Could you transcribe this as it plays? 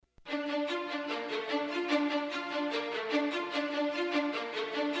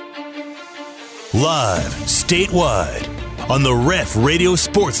Live, statewide, on the Ref Radio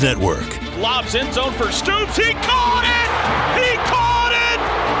Sports Network. Lobs end zone for Stoops. He caught it! He caught it!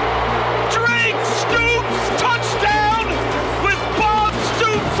 Drake Stoops, touchdown with Bob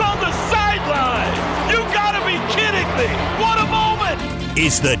Stoops on the sideline. You gotta be kidding me. What a moment!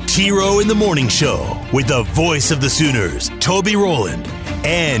 It's the T-Row in the Morning Show with the voice of the Sooners, Toby Rowland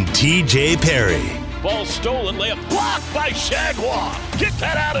and TJ Perry. Ball stolen, layup blocked by Shagwah. Get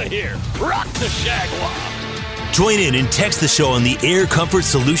that out of here. Rock the Shagwah. Join in and text the show on the Air Comfort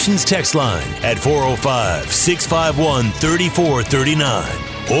Solutions text line at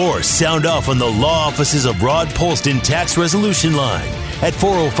 405-651-3439. Or sound off on the law offices of Rod Polston Tax Resolution line at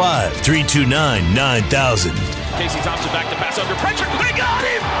 405-329-9000. Casey Thompson back to pass under pressure. They got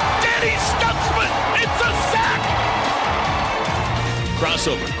him! Danny Stutzman! It's a sack!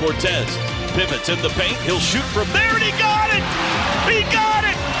 Crossover, Cortez pivots in the paint. He'll shoot from there, and he got it! He got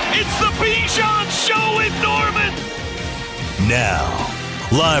it! It's the Bijan Show in Norman! Now,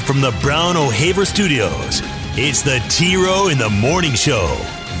 live from the Brown O'Haver Studios, it's the T-Row in the Morning Show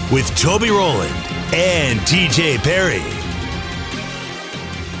with Toby Rowland and TJ Perry.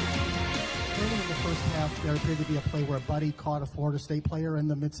 There appeared to be a play where Buddy caught a Florida State player in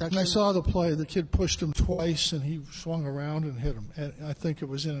the midsection. I saw the play. The kid pushed him twice, and he swung around and hit him. And I think it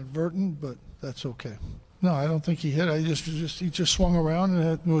was inadvertent, but that's okay. No, I don't think he hit. He just swung around,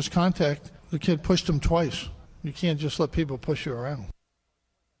 and it was contact. The kid pushed him twice. You can't just let people push you around.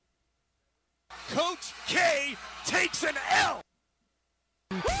 Coach K takes an L.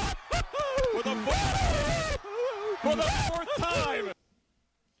 For the fourth time.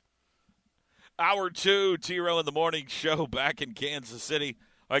 Hour 2, T-Row in the Morning Show back in Kansas City.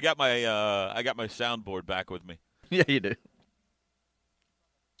 I got my soundboard back with me. Yeah, you do.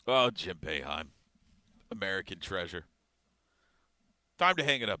 Oh, Jim Boeheim, American treasure. Time to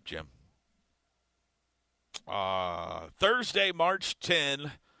hang it up, Jim. Thursday, March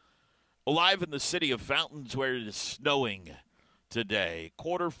 10, live in the city of Fountains where it is snowing today.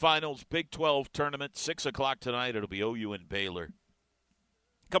 Quarterfinals, Big 12 tournament, 6 o'clock tonight. It'll be OU and Baylor.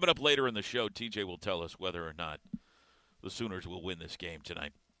 Coming up later in the show, TJ will tell us whether or not the Sooners will win this game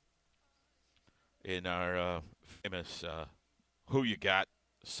tonight in our famous Who You Got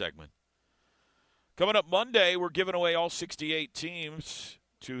segment. Coming up Monday, we're giving away all 68 teams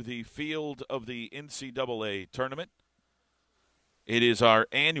to the field of the NCAA tournament. It is our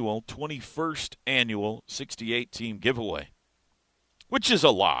 21st annual 68-team giveaway, which is a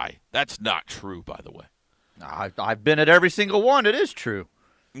lie. That's not true, by the way. I've been at every single one. It is true.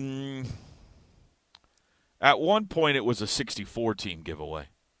 At one point, it was a 64-team giveaway.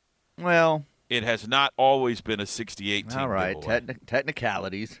 Well, it has not always been a 68-team giveaway. All right,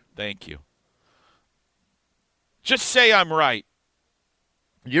 technicalities. Thank you. Just say I'm right.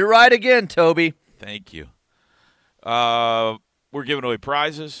 You're right again, Toby. Thank you. We're giving away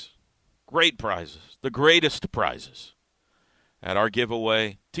prizes, great prizes, the greatest prizes at our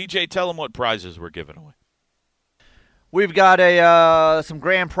giveaway. TJ, tell them what prizes we're giving away. We've got some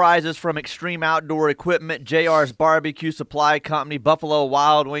grand prizes from Extreme Outdoor Equipment, JR's Barbecue Supply Company, Buffalo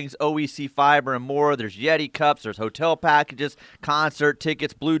Wild Wings, OEC Fiber, and more. There's Yeti cups, there's hotel packages, concert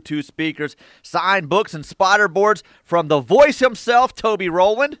tickets, Bluetooth speakers, signed books, and spotter boards from the voice himself, Toby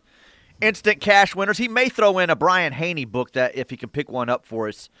Rowland. Instant cash winners. He may throw in a Brian Haney book that if he can pick one up for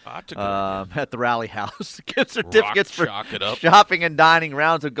us at the Rally House. Gift certificates for shopping and dining,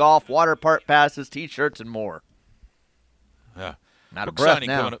 rounds of golf, water park passes, T-shirts, and more. Yeah. Out of breath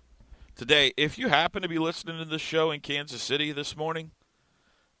now. Coming up today, if you happen to be listening to this show in Kansas City this morning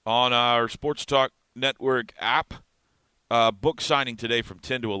on our Sports Talk Network app, book signing today from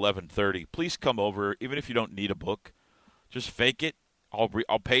 10 to 11:30. Please come over, even if you don't need a book. Just fake it. I'll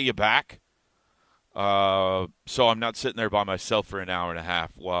pay you back. So I'm not sitting there by myself for an hour and a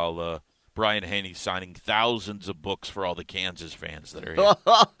half while Brian Haney's signing thousands of books for all the Kansas fans that are here.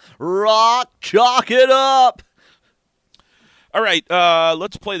 Rock, chalk it up. All right,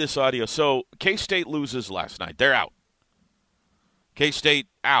 let's play this audio. So K-State loses last night. They're out. K-State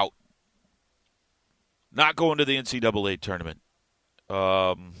out. Not going to the NCAA tournament.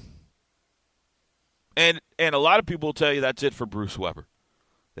 And a lot of people will tell you that's it for Bruce Weber,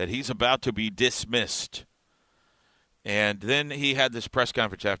 that he's about to be dismissed. And then he had this press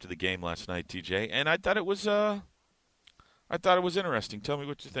conference after the game last night, TJ, and I thought it was interesting. Tell me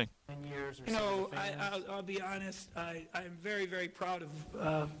what you think. You know, I'll be honest. I'm very, very proud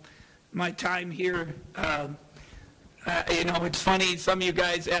of my time here. You know, it's funny. Some of you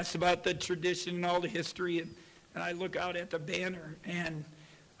guys asked about the tradition and all the history, and I look out at the banner, and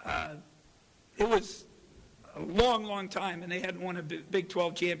it was a long, long time, and they hadn't won a Big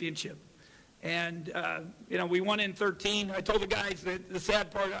 12 championship. And, we won in 13. I told the guys that the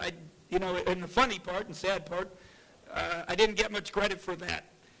sad part, and the funny part and sad part, I didn't get much credit for that.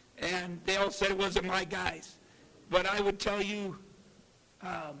 And they all said it wasn't my guys. But I would tell you,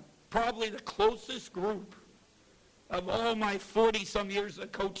 probably the closest group of all my 40-some years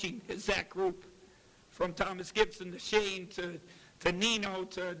of coaching is that group. From Thomas Gibson to Shane to Nino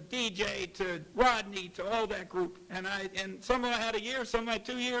to DJ to Rodney to all that group. And some of them had a year, some of them had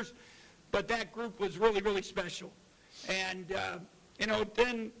 2 years. But that group was really, really special. And,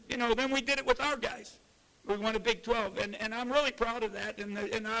 then we did it with our guys. We won a Big 12. And I'm really proud of that.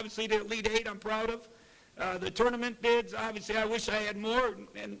 And obviously the Elite Eight I'm proud of. The tournament bids, obviously I wish I had more.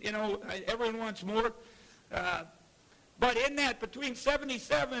 And everyone wants more. But in that, between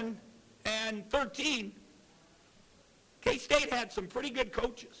 77 and 13, K-State had some pretty good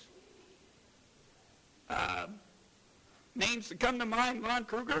coaches. Names that come to mind, Lon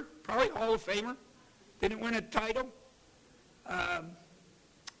Kruger, probably Hall of Famer, didn't win a title. Then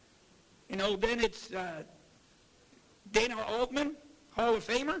it's Dana Altman, Hall of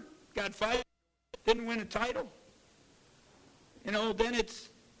Famer, got fired, didn't win a title. Then it's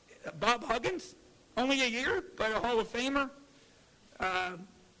Bob Huggins, only a year, but a Hall of Famer,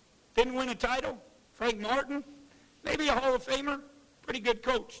 didn't win a title. Frank Martin, maybe a Hall of Famer, pretty good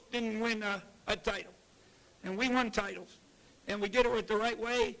coach, didn't win a title. And we won titles. And we did it the right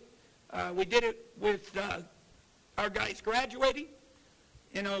way. We did it with our guys graduating.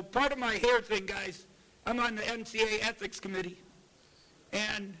 Part of my hair thing, guys, I'm on the NCAA Ethics Committee.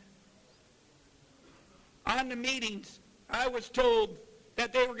 And on the meetings, I was told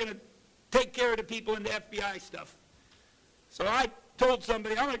that they were going to take care of the people in the FBI stuff. So I told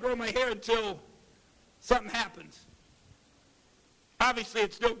somebody, I'm going to grow my hair until something happens. Obviously,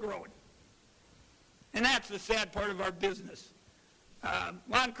 it's still growing. And that's the sad part of our business.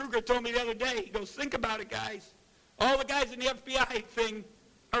 Lon Kruger told me the other day, he goes, think about it, guys. All the guys in the FBI thing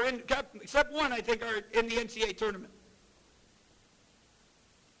are in, except one, I think, are in the NCAA tournament.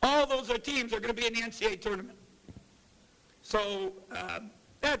 All those teams are going to be in the NCAA tournament. So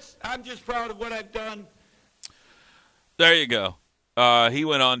I'm just proud of what I've done. There you go. He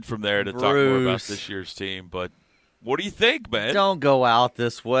went on from there to talk more about this year's team. But what do you think, man? Don't go out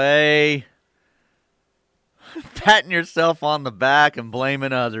this way. Patting yourself on the back and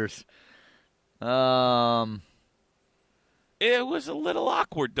blaming others. It was a little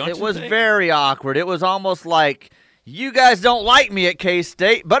awkward, don't you think? It was very awkward. It was almost like, you guys don't like me at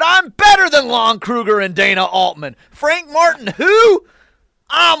K-State, but I'm better than Lon Kruger and Dana Altman. Frank Martin, who?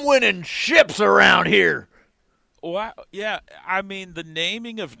 I'm winning ships around here. Wow. Yeah, I mean, the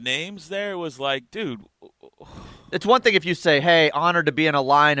naming of names there was like, dude. It's one thing if you say, hey, honored to be in a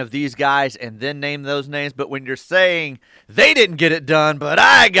line of these guys and then name those names, but when you're saying they didn't get it done, but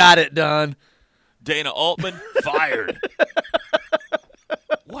I got it done. Dana Altman, fired.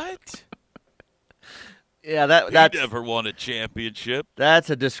 What? Yeah, that's... He never won a championship. That's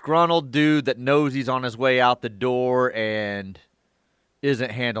a disgruntled dude that knows he's on his way out the door and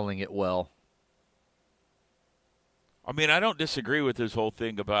isn't handling it well. I mean, I don't disagree with his whole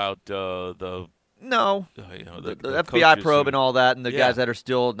thing about the FBI probe and all that, and the guys that are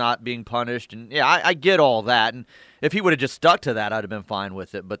still not being punished. And yeah, I get all that. And if he would have just stuck to that, I'd have been fine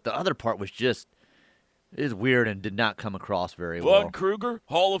with it. But the other part was just is weird and did not come across very well. Lon Kruger,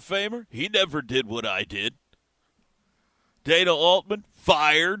 Hall of Famer, he never did what I did. Dana Altman,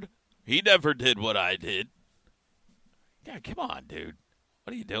 fired. He never did what I did. Yeah, come on, dude.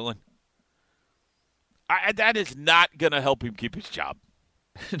 What are you doing? That is not going to help him keep his job.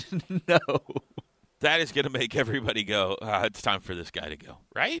 No. That is going to make everybody go, it's time for this guy to go,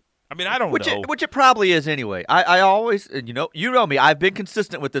 right? I mean, I don't know. Which it probably is anyway. I always, you know me, I've been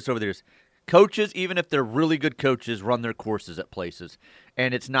consistent with this over the years. Coaches, even if they're really good coaches, run their courses at places.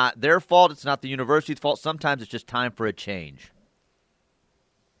 And it's not their fault. It's not the university's fault. Sometimes it's just time for a change.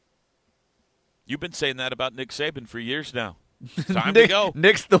 You've been saying that about Nick Saban for years now. It's time to go.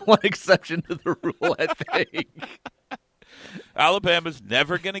 Nick's the one exception to the rule, I think. Alabama's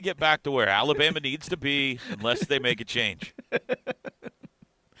never going to get back to where Alabama needs to be unless they make a change.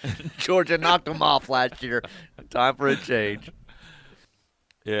 Georgia knocked them off last year. Time for a change.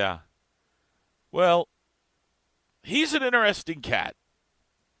 Yeah. Well, he's an interesting cat.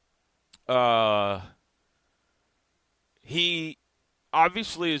 He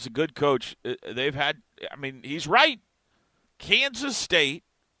obviously is a good coach. He's right. Kansas State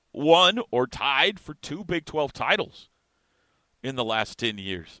won or tied for 2 Big 12 titles in the last 10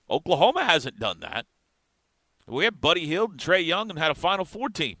 years. Oklahoma hasn't done that. We have Buddy Hield and Trae Young and had a Final Four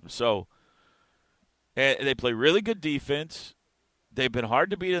team. So they play really good defense. They've been hard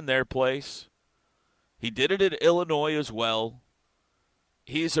to beat in their place. He did it at Illinois as well.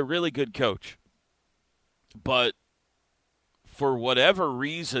 He's a really good coach. But for whatever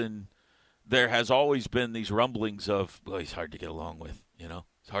reason, there has always been these rumblings of, well, he's hard to get along with,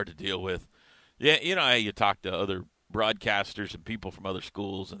 It's hard to deal with. Yeah, you know how you talk to other broadcasters and people from other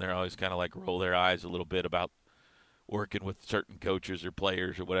schools, and they're always kind of like roll their eyes a little bit about working with certain coaches or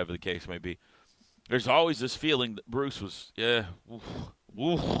players or whatever the case may be. There's always this feeling that Bruce was,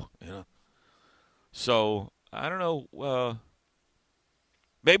 So, I don't know.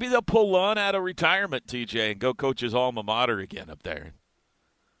 Maybe they'll pull Lon out of retirement, TJ, and go coach his alma mater again up there.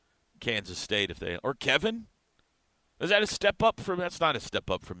 Kansas State, or Kevin. Is that a step up from? That's not a step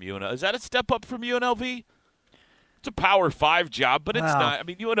up from UNLV. Is that a step up from UNLV? It's a Power 5 job, but it's not. I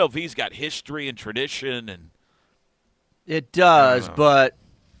mean, UNLV's got history and tradition, and it does, but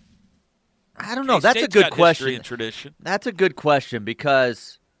I don't know. That's a good question. History and tradition. That's a good question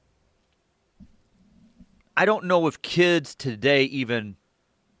because I don't know if kids today even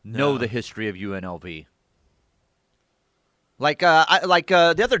know the history of UNLV. Like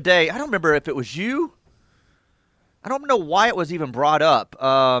the other day, I don't remember if it was you. I don't know why it was even brought up.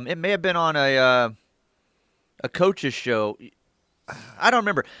 It may have been on a coach's show. I don't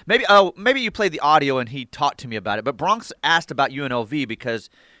remember. Maybe you played the audio and he talked to me about it. But Bronx asked about UNLV because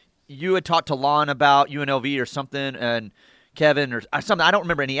you had talked to Lon about UNLV or something, and Kevin or something. I don't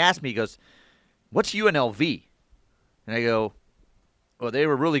remember. And he asked me, he goes, "What's UNLV?" And I go, well, they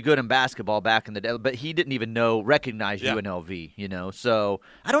were really good in basketball back in the day, but he didn't even recognize UNLV, So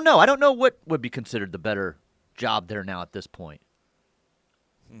I don't know. I don't know what would be considered the better job there now at this point.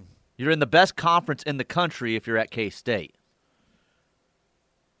 You're in the best conference in the country if you're at K-State.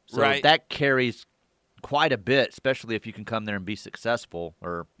 So that carries quite a bit, especially if you can come there and be successful.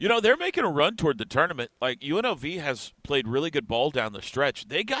 They're making a run toward the tournament. Like, UNLV has played really good ball down the stretch.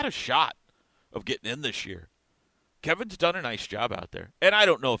 They got a shot of getting in this year. Kevin's done a nice job out there. And I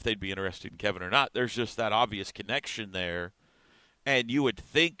don't know if they'd be interested in Kevin or not. There's just that obvious connection there. And you would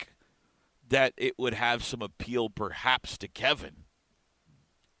think that it would have some appeal perhaps to Kevin.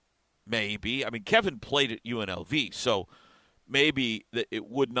 Maybe. I mean, Kevin played at UNLV, so maybe that it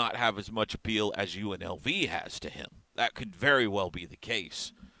would not have as much appeal as UNLV has to him. That could very well be the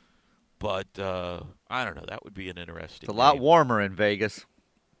case. But I don't know. That would be an interesting It's a lot warmer in Vegas.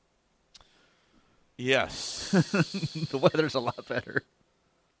 Yes. The weather's a lot better.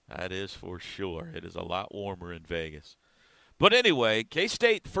 That is for sure. It is a lot warmer in Vegas. But anyway,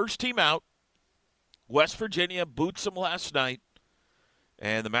 K-State, first team out. West Virginia boots them last night.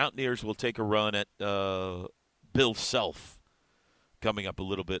 And the Mountaineers will take a run at Bill Self coming up a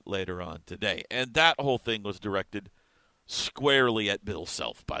little bit later on today. And that whole thing was directed squarely at Bill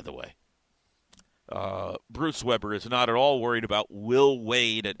Self, by the way. Bruce Weber is not at all worried about Will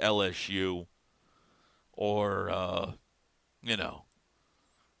Wade at LSU. Or,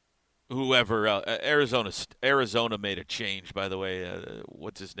 whoever. Arizona made a change, by the way.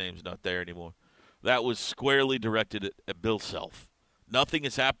 What's his name's not there anymore. That was squarely directed at Bill Self. Nothing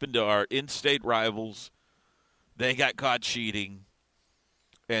has happened to our in-state rivals. They got caught cheating,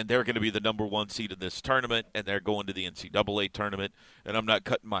 and they're going to be the number one seed in this tournament, and they're going to the NCAA tournament, and I'm not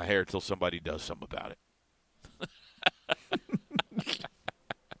cutting my hair until somebody does something about it.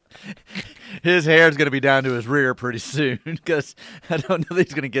 His hair is going to be down to his rear pretty soon because I don't know that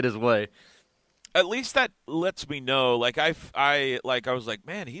he's going to get his way. At least that lets me know. I was like,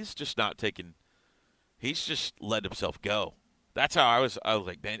 man, he's just not taking. He's just let himself go. That's how I was. I was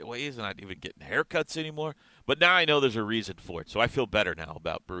like, man, he's not even getting haircuts anymore. But now I know there's a reason for it, so I feel better now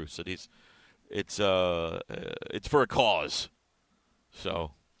about Bruce. And it's for a cause.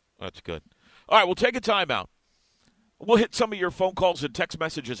 So that's good. All right, we'll take a timeout. We'll hit some of your phone calls and text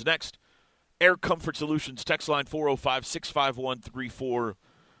messages next. Air Comfort Solutions, text line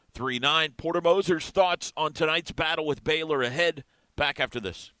 405-651-3439. Porter Moser's thoughts on tonight's battle with Baylor ahead. Back after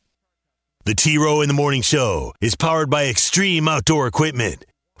this. The T-Row in the Morning Show is powered by Extreme Outdoor Equipment.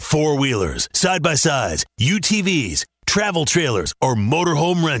 Four-wheelers, side-by-sides, UTVs, travel trailers, or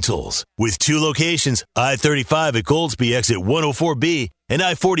motorhome rentals. With two locations, I-35 at Goldsby exit 104B and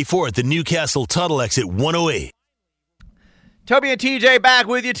I-44 at the Newcastle Tuttle exit 108. Toby and TJ back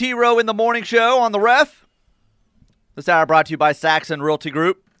with you. T-Row in the Morning Show on the Ref. This hour brought to you by Saxon Realty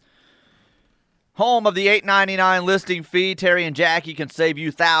Group. Home of the $8.99 listing fee. Terry and Jackie can save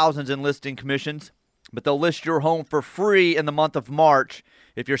you thousands in listing commissions, but they'll list your home for free in the month of March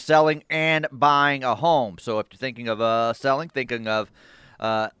if you're selling and buying a home. So if you're thinking of selling, thinking of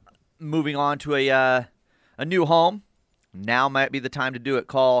moving on to a new home, now might be the time to do it.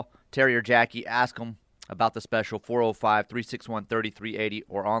 Call Terry or Jackie. Ask them about the special 405-361-3380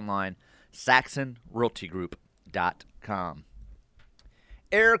 or online SaxonRealtyGroup.com.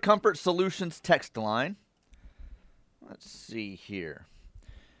 Air Comfort Solutions text line. Let's see here.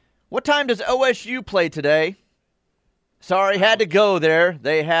 What time does OSU play today? Sorry, had to go there.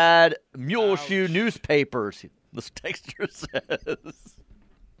 They had mule shoe newspapers, this texter says.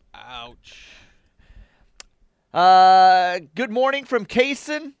 Ouch. Good morning from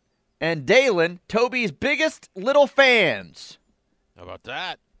Kaysen and Dalen, Toby's biggest little fans. How about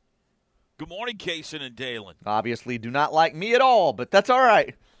that? Good morning, Kaysen and Dalen. Obviously do not like me at all, but that's all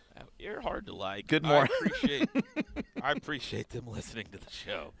right. You're hard to like. Good morning. I appreciate them listening to the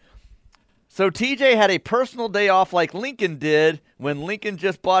show. So TJ had a personal day off like Lincoln did when Lincoln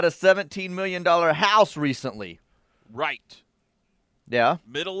just bought a $17 million house recently. Right. Yeah.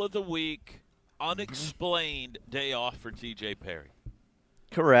 Middle of the week, unexplained day off for TJ Perry.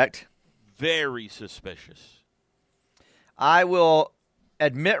 Correct. Very suspicious. I will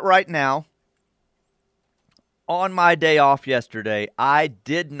admit right now, on my day off yesterday, I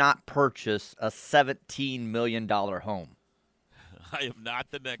did not purchase a $17 million home. I am not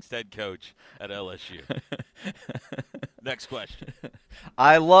the next head coach at LSU. Next question.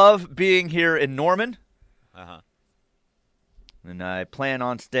 I love being here in Norman. Uh-huh. And I plan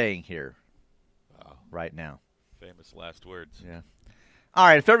on staying here right now. Famous last words. Yeah. All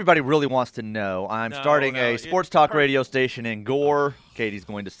right, if everybody really wants to know, I'm starting a sports talk radio station in Gore. Katie's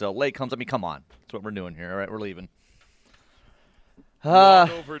going to sell Lake Comes. I mean, come on. That's what we're doing here. All right, we're leaving. Long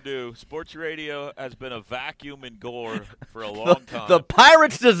overdue. Sports radio has been a vacuum in Gore for a long time. The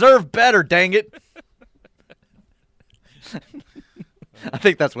Pirates deserve better, dang it. I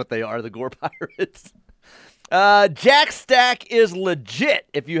think that's what they are, the Gore Pirates. Jack Stack is legit.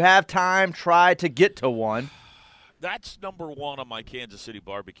 If you have time, try to get to one. That's number one on my Kansas City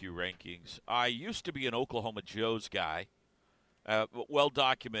barbecue rankings. I used to be an Oklahoma Joe's guy. Well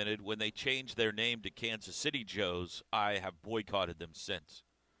documented. When they changed their name to Kansas City Joe's, I have boycotted them since.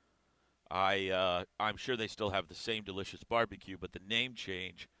 I'm sure they still have the same delicious barbecue, but the name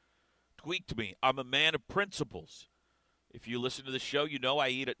change tweaked me. I'm a man of principles. If you listen to the show, you know I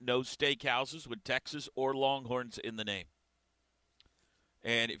eat at no steakhouses with Texas or Longhorns in the name.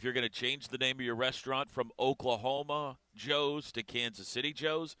 And if you're going to change the name of your restaurant from Oklahoma Joe's to Kansas City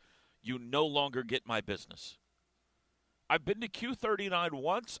Joe's, you no longer get my business. I've been to Q39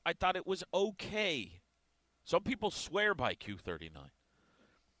 once. I thought it was okay. Some people swear by Q39.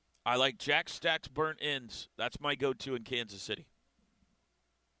 I like Jack Stack's burnt ends. That's my go-to in Kansas City.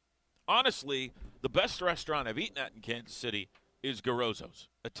 Honestly, the best restaurant I've eaten at in Kansas City is Garozzo's,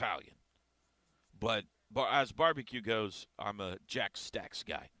 Italian. But as barbecue goes, I'm a Jack Stack's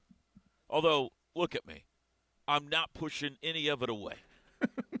guy. Although, look at me. I'm not pushing any of it away.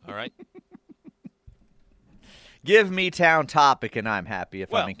 All right? Give me Town Topic, and I'm happy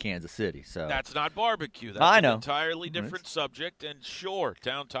if I'm in Kansas City. So that's not barbecue. That's an entirely different subject. And sure,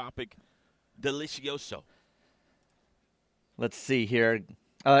 Town Topic, delicioso. Let's see here.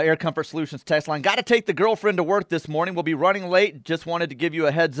 Air Comfort Solutions text line. Got to take the girlfriend to work this morning. We'll be running late. Just wanted to give you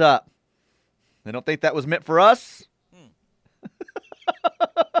a heads up. I don't think that was meant for us.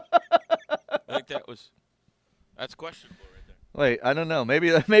 I think that's questionable right there. Wait, I don't know. Maybe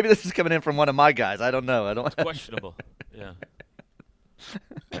this is coming in from one of my guys. I don't know. It's questionable. Yeah.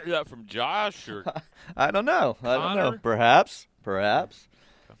 Is that from Josh or? I don't know. Connor? I don't know. Perhaps.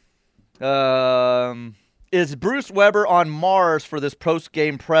 Is Bruce Weber on Mars for this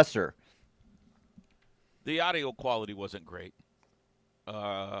post-game presser? The audio quality wasn't great.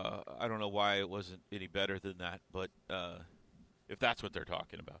 I don't know why it wasn't any better than that, but if that's what they're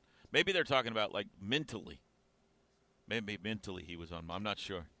talking about. Maybe they're talking about, like, mentally. Maybe mentally he was on. I'm not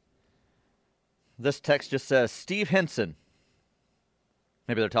sure. This text just says, Steve Henson.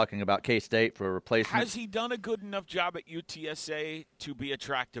 Maybe they're talking about K-State for a replacement. Has he done a good enough job at UTSA to be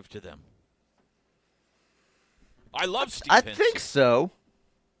attractive to them? I love Steve Henson. I think so.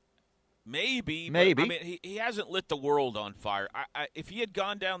 Maybe. Maybe. But, I mean, he hasn't lit the world on fire. If he had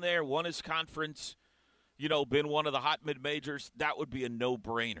gone down there, won his conference, been one of the hot mid-majors, that would be a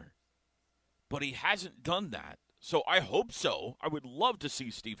no-brainer. But he hasn't done that. So I hope so. I would love to see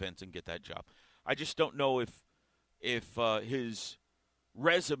Steve Henson get that job. I just don't know if his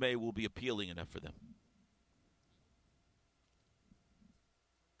resume will be appealing enough for them.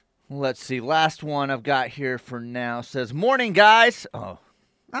 Let's see. Last one I've got here for now says, morning, guys. Oh,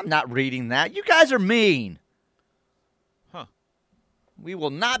 I'm not reading that. You guys are mean. Huh. We will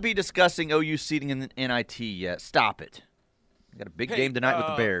not be discussing OU seating in the NIT yet. Stop it. We got a big game tonight with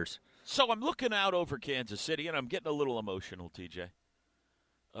the Bears. So I'm looking out over Kansas City, and I'm getting a little emotional, TJ.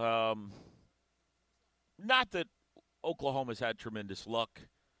 Not that Oklahoma's had tremendous luck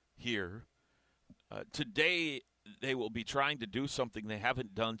here. Today, they will be trying to do something they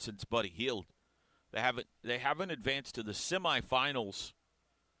haven't done since Buddy Hield. They haven't advanced to the semifinals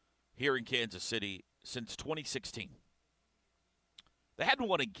here in Kansas City since 2016. They hadn't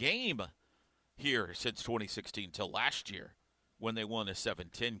won a game here since 2016 till last year when they won a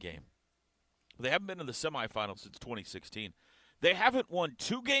 7-10 game. They haven't been in the semifinals since 2016. They haven't won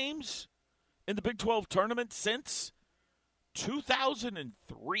 2 games in the Big 12 tournament since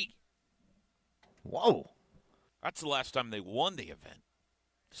 2003. Whoa. That's the last time they won the event.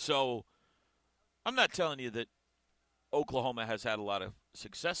 So I'm not telling you that Oklahoma has had a lot of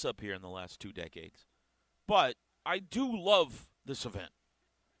success up here in the last 2 decades. But I do love this event.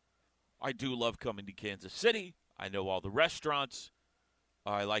 I do love coming to Kansas City. I know all the restaurants.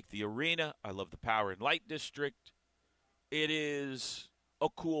 I like the arena. I love the Power and Light District. It is a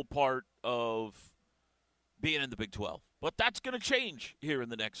cool part of being in the Big 12. But that's going to change here in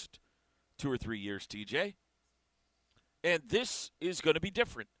the next 2 or 3 years, TJ. And this is going to be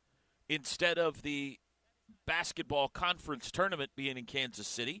different. Instead of the basketball conference tournament being in Kansas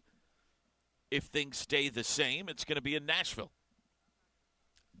City, if things stay the same, it's going to be in Nashville.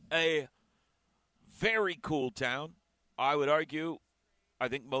 A very cool town. I would argue, I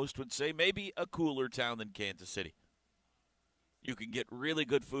think most would say, maybe a cooler town than Kansas City. You can get really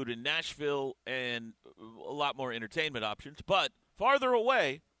good food in Nashville and a lot more entertainment options. But farther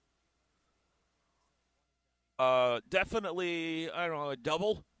away, definitely, I don't know, a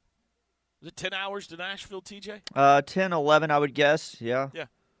double. Is it 10 hours to Nashville, TJ? 10, 11, I would guess, yeah. Yeah.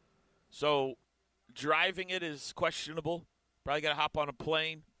 So driving it is questionable. Probably got to hop on a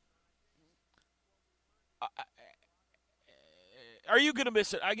plane. Are you going to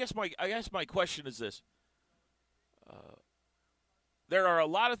miss it? I guess my question is this. There are a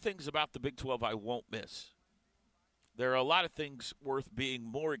lot of things about the Big 12 I won't miss. There are a lot of things worth being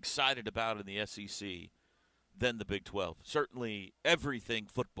more excited about in the SEC than the Big 12. Certainly everything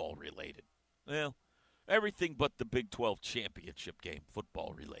football related. Well, everything but the Big 12 championship game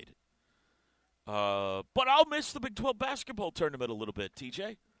football related. But I'll miss the Big 12 basketball tournament a little bit,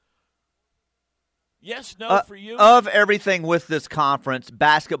 TJ. Yes, no for you? Of everything with this conference,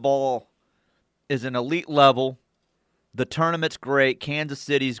 basketball is an elite level. The tournament's great. Kansas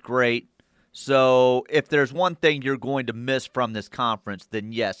City's great. So if there's one thing you're going to miss from this conference,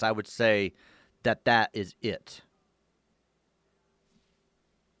 then yes, I would say that is it.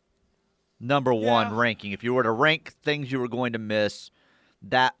 Number one ranking. If you were to rank things you were going to miss,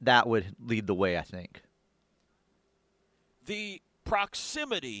 that would lead the way, I think. The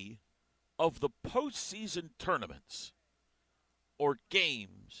proximity of the postseason tournaments or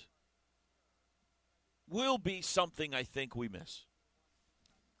games will be something I think we miss.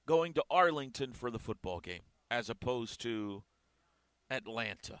 Going to Arlington for the football game as opposed to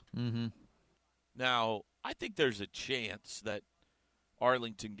Atlanta. Mm-hmm. Now, I think there's a chance that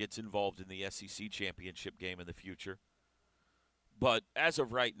Arlington gets involved in the SEC championship game in the future. But as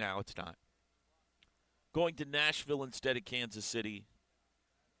of right now, it's not. Going to Nashville instead of Kansas City.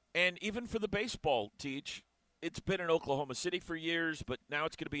 And even for the baseball, Teach, it's been in Oklahoma City for years, but now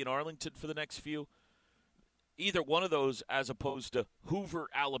it's going to be in Arlington for the next few. Either one of those as opposed to Hoover,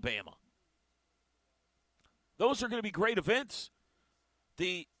 Alabama. Those are going to be great events.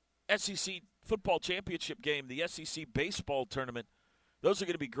 The SEC football championship game, the SEC baseball tournament, those are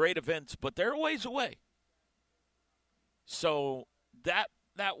going to be great events, but they're a ways away. So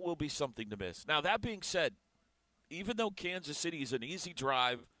that will be something to miss. Now, that being said, even though Kansas City is an easy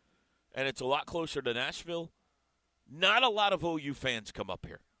drive and it's a lot closer to Nashville, not a lot of OU fans come up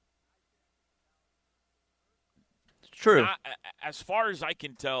here. True. As far as I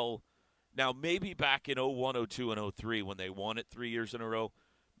can tell, now maybe back in 01, 02, and 03 when they won it 3 years in a row,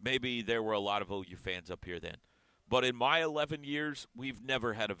 maybe there were a lot of OU fans up here then. But in my 11 years, we've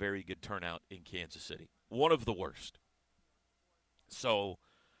never had a very good turnout in Kansas City. One of the worst. So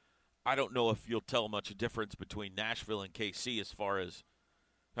I don't know if you'll tell much a difference between Nashville and KC as far as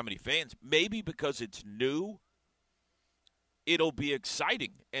how many fans. Maybe because it's new, it'll be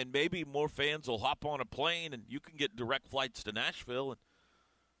exciting, and maybe more fans will hop on a plane, and you can get direct flights to Nashville, and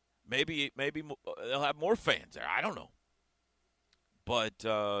maybe they'll have more fans there. I don't know, but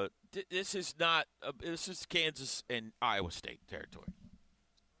this is not. This is Kansas and Iowa State territory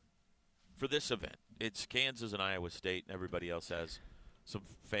for this event. It's Kansas and Iowa State, and everybody else has some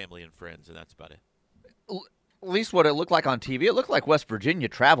family and friends, and that's about it. At least what it looked like on TV, it looked like West Virginia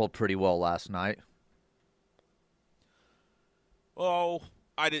traveled pretty well last night. Oh,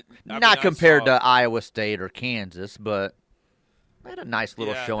 Not compared to Iowa State or Kansas, but they had a nice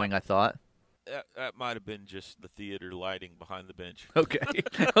little showing, I thought. That might have been just the theater lighting behind the bench. Okay.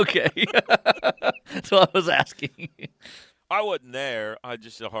 Okay. That's what I was asking. I wasn't there. I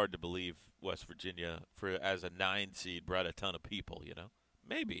just hard to believe West Virginia, as a 9 seed, brought a ton of people,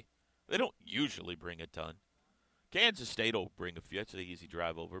 Maybe. They don't usually bring a ton. Kansas State will bring a few. That's an easy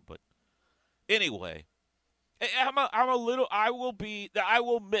drive over. But anyway, I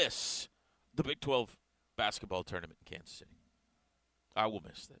will miss the Big 12 basketball tournament in Kansas City. I will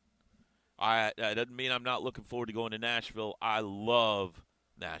miss that. That doesn't mean I'm not looking forward to going to Nashville. I love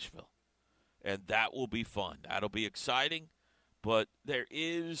Nashville. And that will be fun. That'll be exciting. But there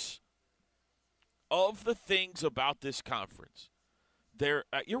is, of the things about this conference,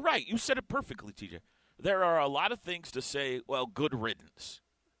 you're right. You said it perfectly, TJ. There are a lot of things to say, well, good riddance,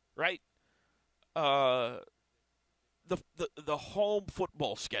 right? The home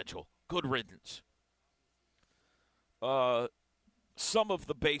football schedule, good riddance. Some of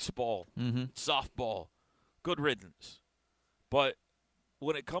the baseball, softball, good riddance. But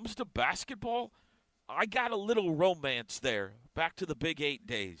when it comes to basketball, I got a little romance there. Back to the Big 8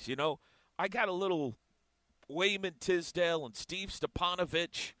 days, I got a little Wayman Tisdale and Steve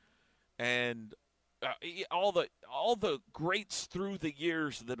Stepanovich and all the greats through the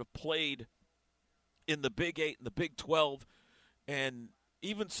years that have played in the Big 8 and the Big 12, and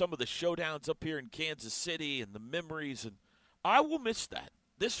even some of the showdowns up here in Kansas City and the memories. And I will miss that.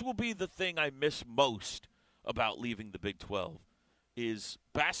 This will be the thing I miss most about leaving the Big 12 is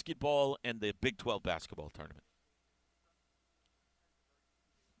basketball and the Big 12 basketball tournament.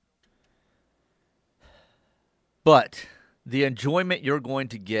 But the enjoyment you're going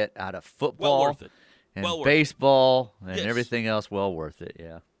to get out of football well worth it. And baseball and everything else, well worth it,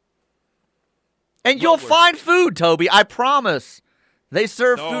 yeah. And you'll find food, Toby, I promise. They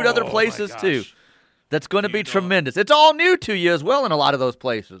serve food other places, too. That's going to be tremendous. It's all new to you as well in a lot of those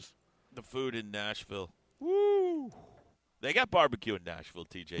places. The food in Nashville. Woo! They got barbecue in Nashville,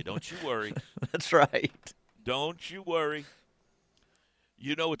 TJ. Don't you worry. That's right. Don't you worry.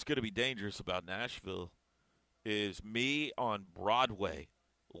 You know what's going to be dangerous about Nashville is me on Broadway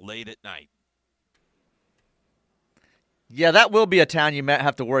late at night. Yeah, that will be a town you might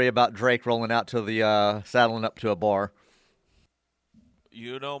have to worry about Drake rolling out to the saddling up to a bar.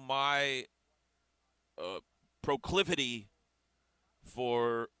 My proclivity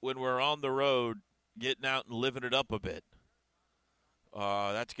for when we're on the road, getting out and living it up a bit.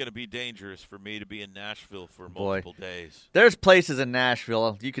 That's going to be dangerous for me to be in Nashville for multiple days. There's places in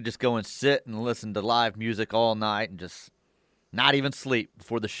Nashville you could just go and sit and listen to live music all night and just not even sleep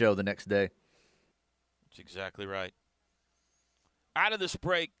before the show the next day. That's exactly right. Out of this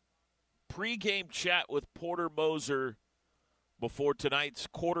break, pregame chat with Porter Moser before tonight's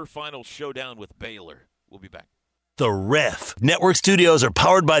quarterfinal showdown with Baylor. We'll be back. The Ref. Network studios are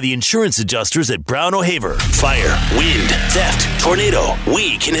powered by the insurance adjusters at Brown O'Haver. Fire, wind, theft, tornado.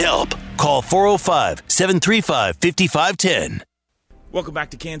 We can help. Call 405-735-5510. Welcome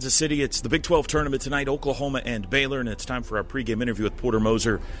back to Kansas City. It's the Big 12 tournament tonight, Oklahoma and Baylor, and it's time for our pregame interview with Porter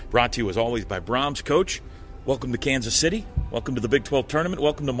Moser, brought to you as always by Brahms. Coach, welcome to Kansas City. Welcome to the Big 12 tournament.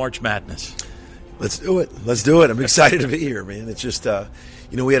 Welcome to March Madness. Let's do it. Let's do it. I'm excited to be here, man. It's just,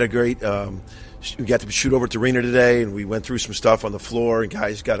 we had a great we got to shoot over at the arena today, and we went through some stuff on the floor, and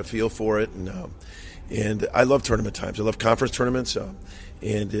guys got a feel for it. And I love tournament times. I love conference tournaments,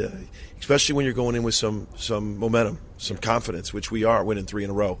 and especially when you're going in with some momentum, some confidence, which we are, winning 3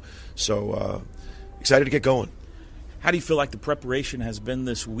 in a row. So excited to get going. How do you feel like the preparation has been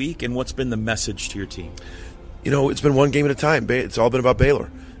this week, and what's been the message to your team? It's been one game at a time. It's all been about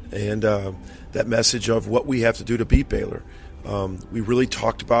Baylor, and that message of what we have to do to beat Baylor. We really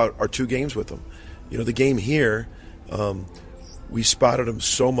talked about our 2 games with them. The game here, we spotted them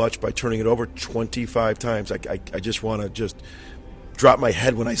so much by turning it over 25 times. I just want to just drop my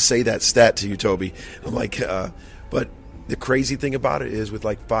head when I say that stat to you, Toby. I'm like, but the crazy thing about it is with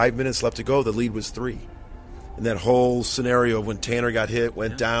like 5 minutes left to go, the lead was 3. And that whole scenario of when Tanner got hit,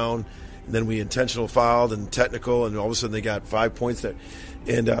 went down, and then we intentional fouled and technical, and all of a sudden they got 5 points there.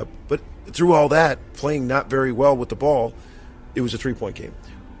 And but through all that, playing not very well with the ball, it was a 3-point game.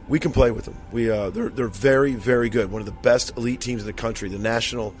 We can play with them. They're very, very good. One of the best elite teams in the country, the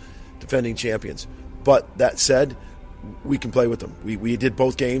national defending champions. But that said, we can play with them. We did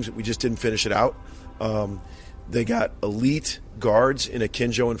both games. We just didn't finish it out. They got elite guards in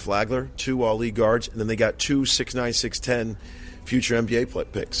Akinjo and Flagler, 2 all-league guards, and then they got 2 6'9", 6'10" future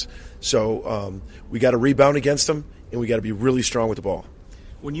NBA picks. So we got to rebound against them, and we got to be really strong with the ball.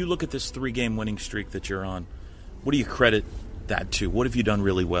 When you look at this 3-game winning streak that you're on, what do you credit that to? What have you done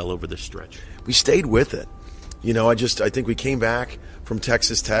really well over this stretch? We stayed with it. I think we came back from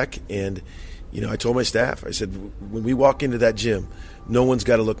Texas Tech, and I told my staff, I said, when we walk into that gym, no one's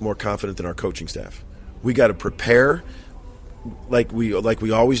got to look more confident than our coaching staff. We got to prepare like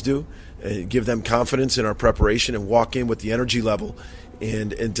we always do, and give them confidence in our preparation and walk in with the energy level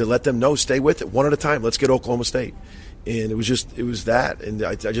and to let them know, stay with it one at a time. Let's get Oklahoma State. And it was that. And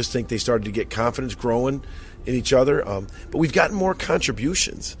I just think they started to get confidence growing in each other. But we've gotten more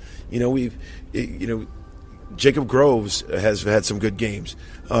contributions. Jacob Groves has had some good games.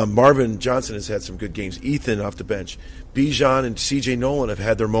 Marvin Johnson has had some good games. Ethan off the bench. Bijan and C.J. Nolan have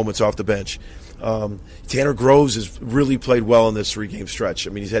had their moments off the bench. Tanner Groves has really played well in this 3-game stretch. I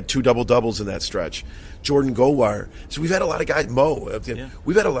mean, he's had 2 double-doubles in that stretch. Jordan Goldwire. So we've had a lot of guys,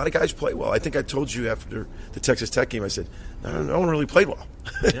 we've had a lot of guys play well. I think I told you after the Texas Tech game, I said, no one really played well.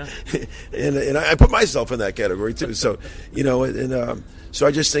 Yeah. and I put myself in that category too. So, so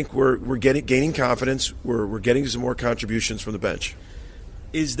I just think we're gaining confidence. We're getting some more contributions from the bench.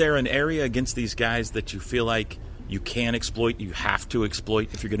 Is there an area against these guys that you feel like you can exploit, you have to exploit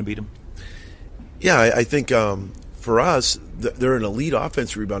if you're going to beat them? Yeah, I think for us, they're an elite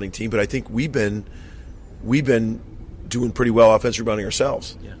offensive rebounding team, but I think we've been doing pretty well offensive rebounding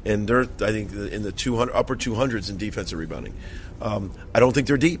ourselves. Yeah. And they're, I think, in the upper 200s in defensive rebounding. I don't think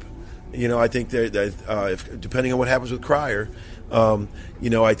they're deep. I think that depending on what happens with Cryer,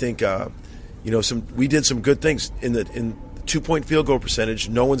 I think we did some good things in 2-point field goal percentage.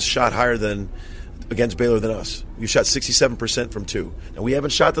 No one's shot higher than against Baylor than us. We shot 67% from 2. Now, we haven't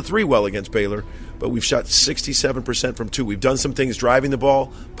shot the 3 well against Baylor, but we've shot 67% from 2. We've done some things driving the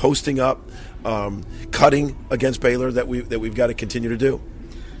ball, posting up, cutting against Baylor that we've got to continue to do.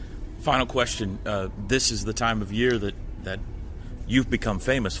 Final question. This is the time of year that you've become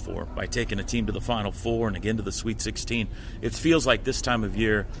famous for by taking a team to the Final Four and again to the Sweet 16. It feels like this time of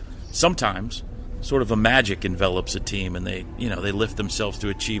year sometimes sort of a magic envelops a team, and they lift themselves to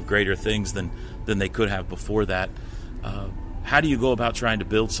achieve greater things than they could have before that. How do you go about trying to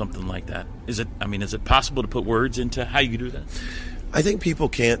build something like that? Is it possible to put words into how you do that? I think people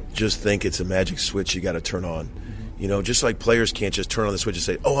can't just think it's a magic switch you got to turn on. Just like players can't just turn on the switch and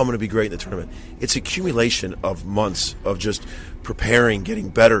say, oh, I'm going to be great in the tournament. It's accumulation of months of just preparing, getting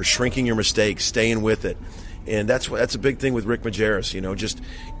better, shrinking your mistakes, staying with it. And that's a big thing with Rick Majerus, just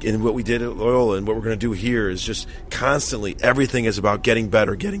in what we did at Loyola and what we're going to do here is just constantly everything is about getting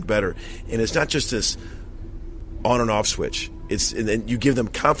better. And it's not just this on and off switch. And then you give them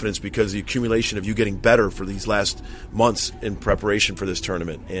confidence because of the accumulation of you getting better for these last months in preparation for this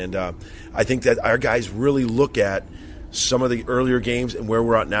tournament. And I think that our guys really look at some of the earlier games and where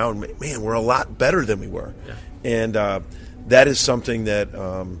we're at now, and man, we're a lot better than we were. Yeah. And that is something that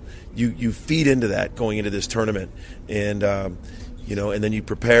you feed into that going into this tournament, and and then you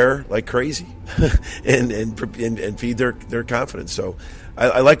prepare like crazy, and feed their confidence. So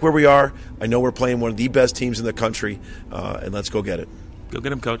I like where we are. I know we're playing one of the best teams in the country, and let's go get it. Go get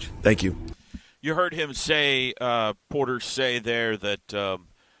them, Coach. Thank you. You heard him say, Porter say there that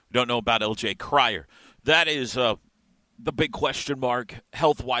don't know about L.J. Cryer. That is the big question mark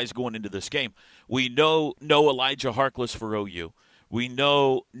health-wise going into this game. We know Elijah Harkless for OU. We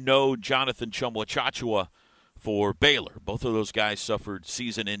know Jonathan Chumwa-Chachua for Baylor. Both of those guys suffered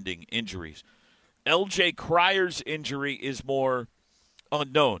season-ending injuries. L.J. Cryer's injury is more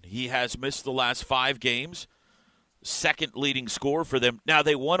unknown. He has missed the last 5 games, second leading scorer for them. Now,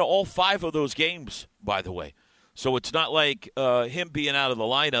 they won all 5 of those games, by the way. So it's not like him being out of the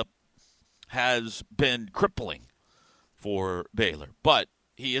lineup has been crippling for Baylor. But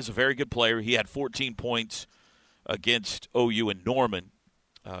he is a very good player. He had 14 points against OU in Norman,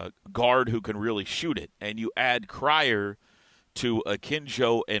 guard who can really shoot it. And you add Cryer to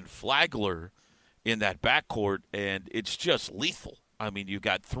Akinjo and Flagler in that backcourt, and it's just lethal. I mean, you've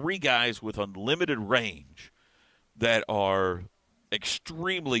got 3 guys with unlimited range that are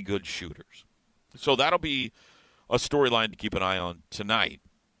extremely good shooters. So that'll be a storyline to keep an eye on tonight,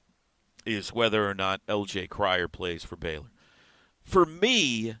 is whether or not L.J. Cryer plays for Baylor. For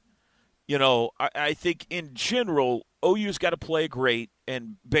me, I think in general, OU's got to play great,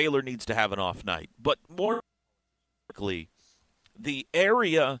 and Baylor needs to have an off night. But more importantly, the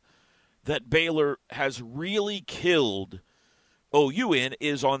area that Baylor has really killed OU in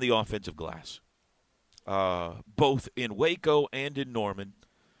is on the offensive glass. Both in Waco and in Norman,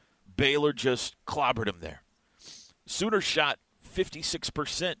 Baylor just clobbered them there. Sooners shot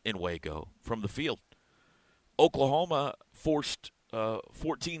 56% in Waco from the field. Oklahoma forced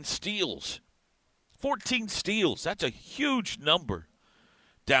 14 steals. 14 steals. That's a huge number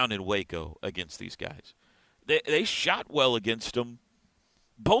down in Waco against these guys. They shot well against them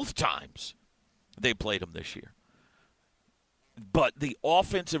both times they played them this year. But the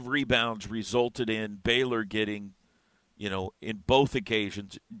offensive rebounds resulted in Baylor getting, in both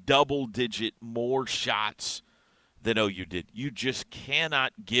occasions, double-digit more shots than OU did. You just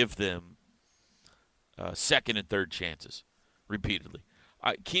cannot give them second and third chances repeatedly.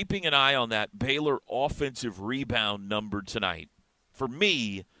 Keeping an eye on that Baylor offensive rebound number tonight, for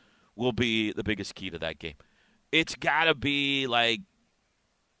me, will be the biggest key to that game. It's got to be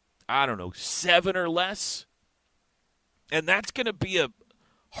 7 or less. And that's going to be a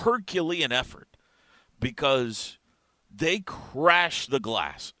Herculean effort because they crash the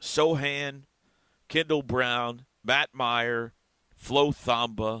glass. Sohan, Kendall Brown, Matt Meyer, Flo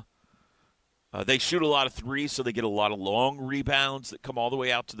Thamba. They shoot a lot of threes, so they get a lot of long rebounds that come all the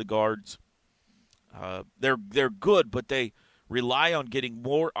way out to the guards. They're good, but they rely on getting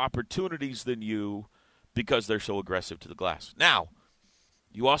more opportunities than you because they're so aggressive to the glass. Now,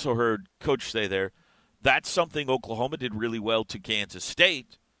 you also heard Coach say there, that's something Oklahoma did really well to Kansas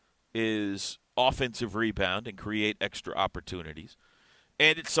State is offensive rebound and create extra opportunities.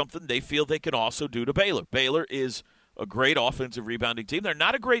 And it's something they feel they can also do to Baylor. Baylor is a great offensive rebounding team. They're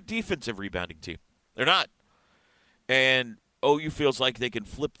not a great defensive rebounding team. They're not. And OU feels like they can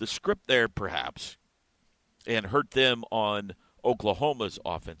flip the script there perhaps and hurt them on Oklahoma's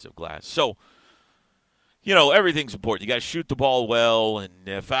offensive glass. So, everything's important. You got to shoot the ball well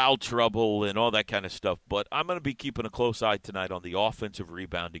and foul trouble and all that kind of stuff. But I'm going to be keeping a close eye tonight on the offensive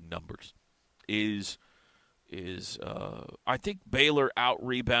rebounding numbers. I think Baylor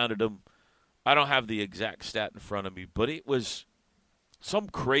out-rebounded them. I don't have the exact stat in front of me, but it was some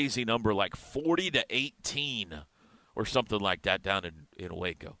crazy number like 40-18 or something like that down in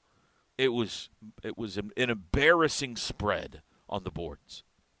Waco. It was an embarrassing spread on the boards.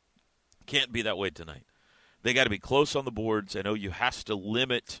 Can't be that way tonight. They got to be close on the boards, and OU has to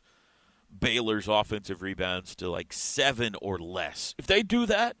limit Baylor's offensive rebounds to 7 or less. If they do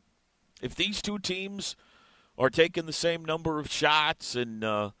that, if these two teams are taking the same number of shots and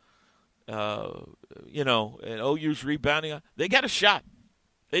and OU's rebounding, they got a shot.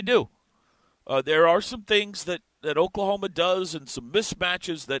 They do. There are some things that Oklahoma does and some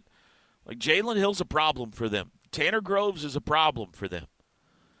mismatches that, Jalen Hill's a problem for them. Tanner Groves is a problem for them.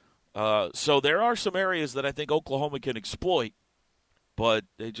 So there are some areas that I think Oklahoma can exploit, but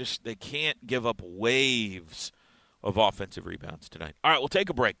they can't give up waves of offensive rebounds tonight. All right, we'll take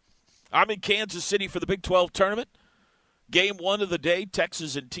a break. I'm in Kansas City for the Big 12 tournament. Game 1 of the day,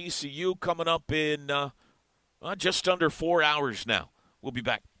 Texas and TCU, coming up in just under 4 hours now. We'll be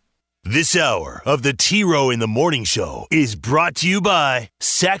back. This hour of the T-Row in the Morning Show is brought to you by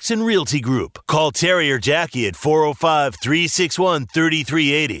Saxon Realty Group. Call Terry or Jackie at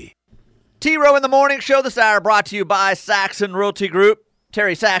 405-361-3380. T-Row in the Morning Show this hour brought to you by Saxon Realty Group.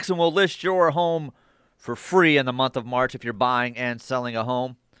 Terry Saxon will list your home for free in the month of March if you're buying and selling a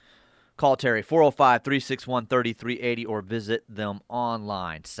home. Call Terry, 405-361-3380, or visit them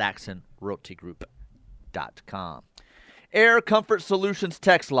online, saxonrealtygroup.com. Air Comfort Solutions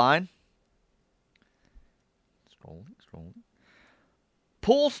text line. Scrolling.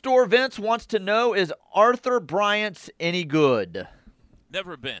 Pool Store Vince wants to know, is Arthur Bryant's any good?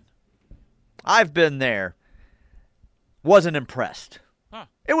 Never been. I've been there. Wasn't impressed. Huh.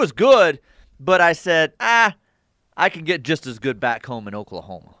 It was good, but I said, I can get just as good back home in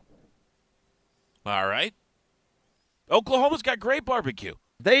Oklahoma. All right. Oklahoma's got great barbecue.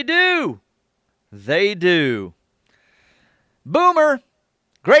 They do. Boomer,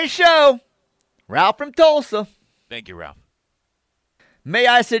 great show. Ralph from Tulsa. Thank you, Ralph. May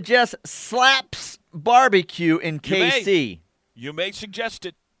I suggest Slaps Barbecue in KC? You may suggest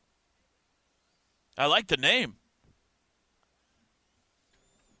it. I like the name.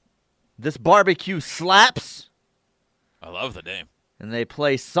 This barbecue slaps. I love the name. And they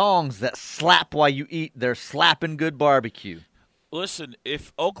play songs that slap while you eat their slapping good barbecue. Listen,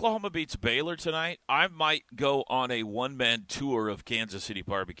 if Oklahoma beats Baylor tonight, I might go on a one-man tour of Kansas City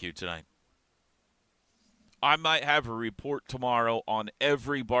barbecue tonight. I might have a report tomorrow on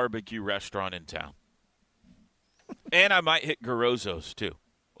every barbecue restaurant in town. And I might hit Garozzo's, too,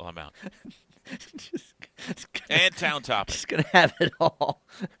 while I'm out. And Town Topic. Just going to have it all.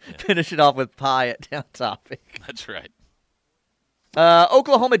 Yeah. Finish it off with pie at Town Topic. That's right.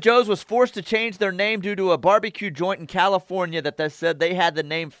 Oklahoma Joe's was forced to change their name due to a barbecue joint in California that they said they had the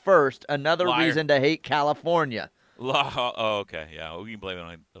name first. Another reason to hate California. Oh, okay. Yeah, we can blame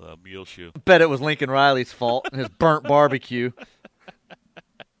it on Muleshoe. Bet it was Lincoln Riley's fault and his burnt barbecue.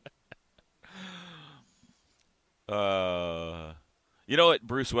 You know what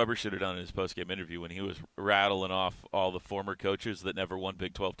Bruce Weber should have done in his postgame interview when he was rattling off all the former coaches that never won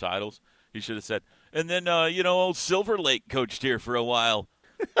Big 12 titles? He should have said, and then, old Silver Lake coached here for a while.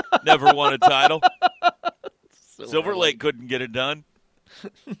 Never won a title. Silver Lake couldn't get it done.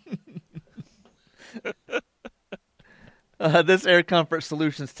 This Air Comfort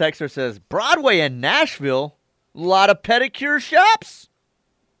Solutions texter says, Broadway in Nashville? A lot of pedicure shops?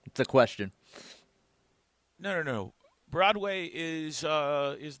 It's a question. No. Broadway is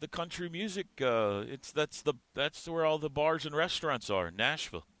the country music. That's where all the bars and restaurants are in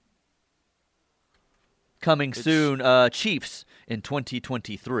Nashville. Coming soon, Chiefs in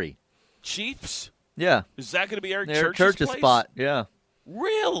 2023. Chiefs? Yeah. Is that going to be Eric Church's place? spot? Yeah.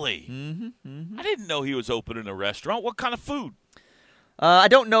 Really? Mm-hmm. I didn't know he was opening a restaurant. What kind of food? I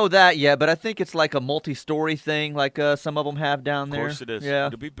don't know that yet, but I think it's like a multi-story thing like some of them have down there. Of course it is. Yeah.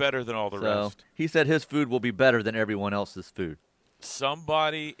 It'll be better than all the rest. He said his food will be better than everyone else's food.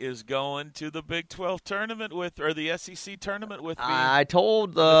 Somebody is going to the Big 12 tournament or the SEC tournament with me. I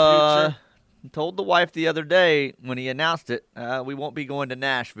told the wife the other day when he announced it, we won't be going to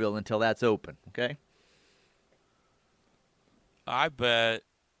Nashville until that's open, okay? I bet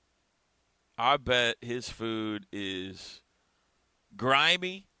his food is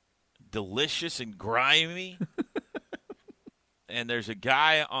grimy, delicious and grimy. And there's a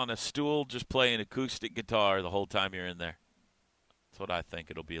guy on a stool just playing acoustic guitar the whole time you're in there. That's what I think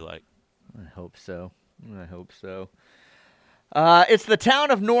it'll be like. I hope so. It's the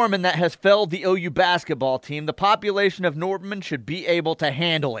town of Norman that has felled the OU basketball team. The population of Norman should be able to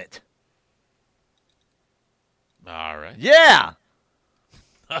handle it. All right. Yeah.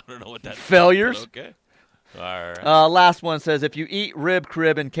 I don't know what that failures. Means, okay. All right. Last one says, if you eat rib,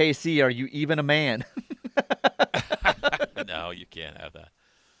 crib, and KC, are you even a man? No, you can't have that.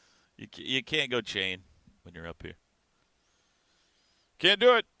 You can't go chain when you're up here. Can't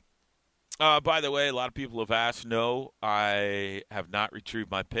do it. By the way, a lot of people have asked. No, I have not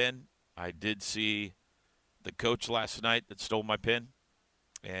retrieved my pin. I did see the coach last night that stole my pin,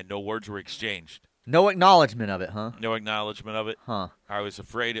 and no words were exchanged. No acknowledgement of it, huh? No acknowledgement of it. Huh. I was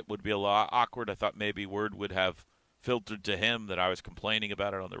afraid it would be a lot awkward. I thought maybe word would have filtered to him that I was complaining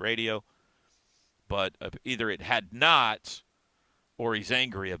about it on the radio. But either it had not or he's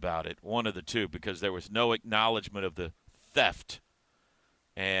angry about it, one of the two, because there was no acknowledgement of the theft.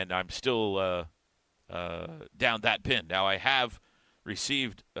 And I'm still down that pin. Now, I have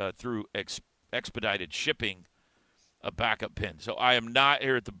received through expedited shipping a backup pin. So I am not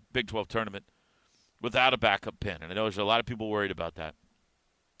here at the Big 12 tournament without a backup pin. And I know there's a lot of people worried about that.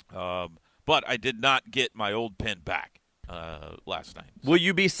 But I did not get my old pin back last night. So. Will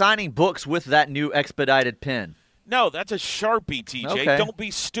you be signing books with that new expedited pin? No, that's a Sharpie, TJ. Okay. Don't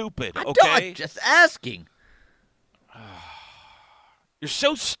be stupid, okay? I'm just asking. You're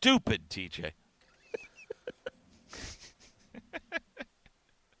so stupid, TJ.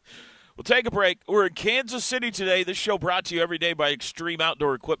 We'll take a break. We're in Kansas City today. This show brought to you every day by Extreme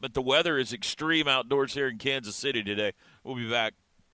Outdoor Equipment. The weather is extreme outdoors here in Kansas City today. We'll be back.